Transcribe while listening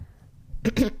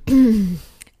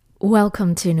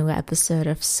Welcome to a new episode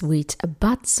of Sweet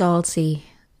But Salty,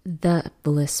 the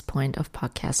bliss point of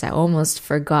podcasts. I almost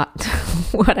forgot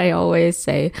what I always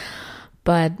say,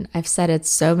 but I've said it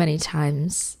so many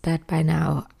times that by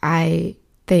now I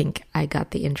think I got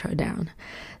the intro down.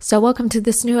 So welcome to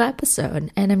this new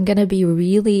episode, and I'm going to be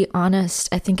really honest.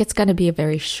 I think it's going to be a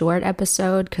very short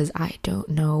episode because I don't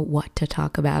know what to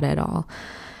talk about at all.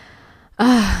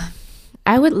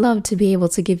 I would love to be able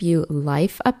to give you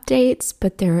life updates,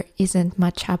 but there isn't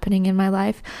much happening in my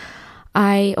life.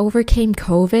 I overcame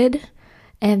COVID,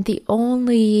 and the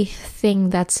only thing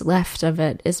that's left of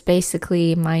it is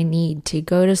basically my need to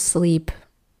go to sleep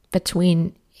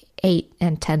between 8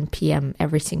 and 10 p.m.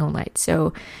 every single night.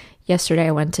 So yesterday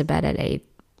I went to bed at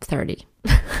 8:30.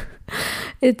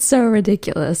 It's so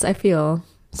ridiculous. I feel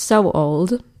so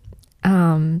old,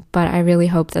 but I really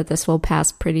hope that this will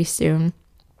pass pretty soon.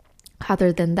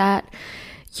 Other than that,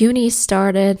 uni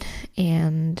started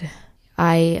and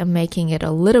I am making it a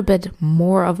little bit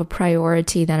more of a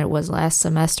priority than it was last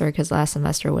semester, because last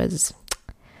semester was,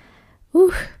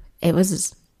 it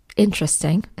was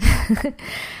interesting.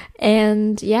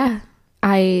 And yeah,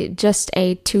 I just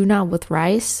ate tuna with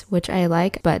rice, which I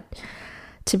like, but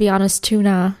to be honest,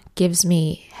 tuna gives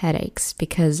me headaches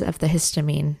because of the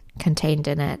histamine contained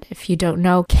in it. If you don't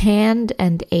know, canned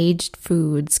and aged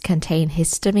foods contain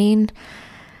histamine,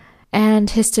 and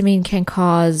histamine can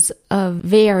cause a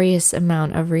various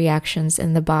amount of reactions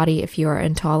in the body if you are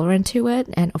intolerant to it.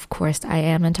 And of course, I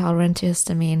am intolerant to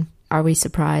histamine. Are we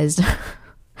surprised?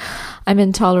 I'm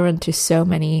intolerant to so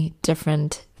many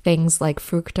different things like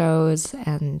fructose,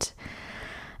 and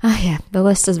the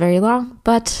list is very long,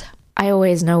 but I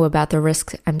always know about the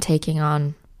risk I'm taking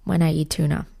on when I eat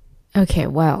tuna. Okay,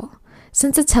 well,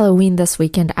 since it's Halloween this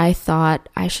weekend, I thought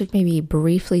I should maybe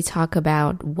briefly talk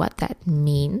about what that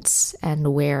means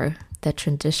and where the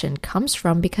tradition comes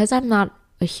from, because I'm not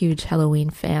a huge Halloween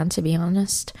fan, to be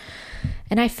honest.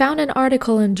 And I found an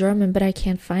article in German, but I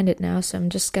can't find it now, so I'm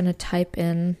just going to type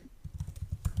in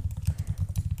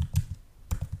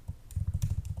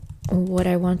what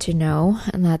I want to know,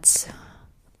 and that's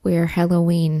where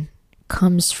Halloween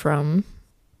comes from.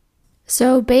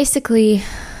 So basically,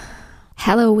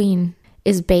 Halloween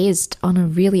is based on a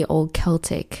really old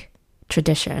Celtic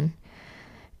tradition.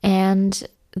 And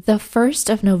the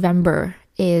 1st of November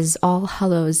is All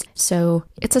Hallows. So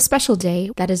it's a special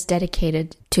day that is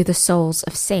dedicated to the souls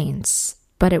of saints,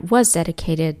 but it was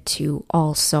dedicated to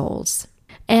All Souls.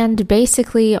 And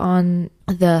basically on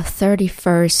the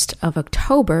 31st of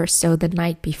October, so the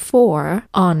night before,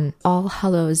 on All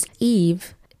Hallows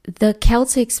Eve, the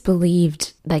Celtics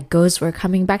believed that ghosts were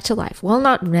coming back to life. Well,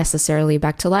 not necessarily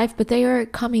back to life, but they are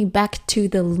coming back to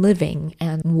the living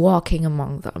and walking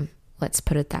among them. Let's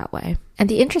put it that way. And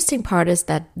the interesting part is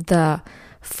that the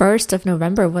 1st of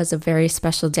November was a very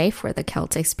special day for the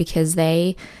Celtics because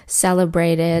they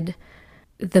celebrated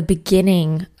the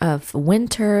beginning of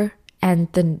winter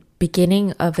and the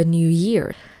beginning of a new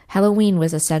year. Halloween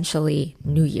was essentially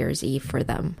New Year's Eve for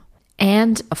them.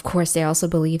 And, of course, they also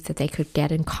believed that they could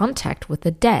get in contact with the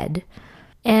dead.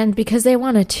 And because they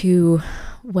wanted to,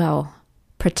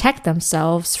 protect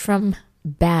themselves from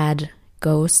bad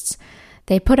ghosts,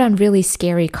 they put on really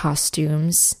scary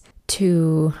costumes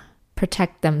to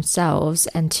protect themselves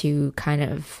and to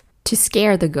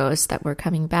scare the ghosts that were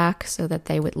coming back so that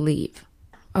they would leave.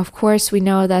 Of course, we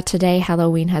know that today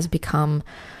Halloween has become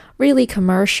really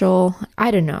commercial.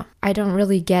 I don't know. I don't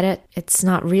really get it. It's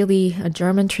not really a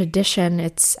German tradition.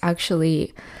 It's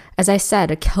actually, as I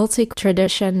said, a Celtic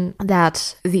tradition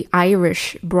that the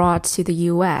Irish brought to the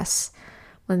US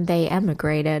when they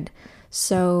emigrated.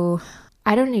 So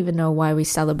I don't even know why we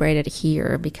celebrate it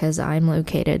here, because I'm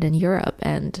located in Europe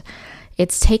and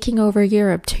it's taking over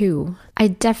Europe too. I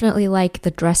definitely like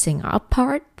the dressing up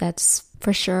part, that's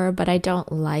for sure, but I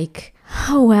don't like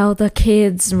the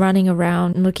kids running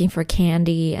around looking for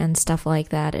candy and stuff like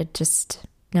that.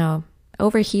 No.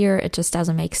 Over here, it just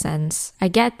doesn't make sense. I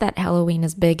get that Halloween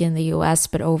is big in the US,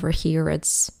 but over here,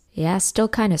 it's, still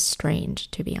kind of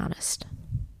strange, to be honest.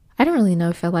 I don't really know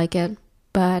if I like it,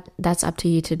 but that's up to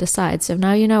you to decide. So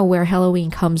now you know where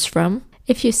Halloween comes from.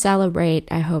 If you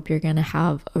celebrate, I hope you're going to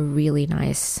have a really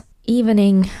nice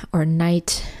evening or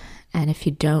night. And if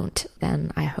you don't,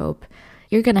 then I hope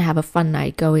you're going to have a fun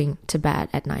night going to bed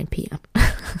at 9 p.m.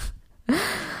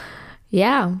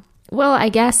 Yeah. Well, I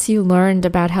guess you learned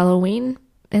about Halloween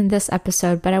in this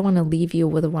episode, but I want to leave you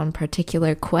with one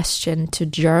particular question to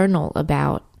journal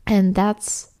about. And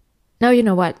that's, no, you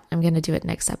know what? I'm going to do it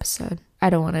next episode. I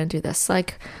don't want to do this.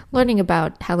 Learning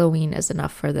about Halloween is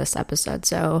enough for this episode.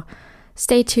 So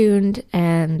stay tuned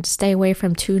and stay away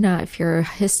from tuna if you're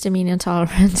histamine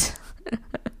intolerant.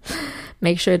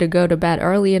 Make sure to go to bed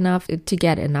early enough to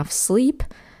get enough sleep.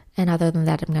 And other than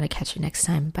that, I'm going to catch you next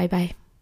time. Bye bye.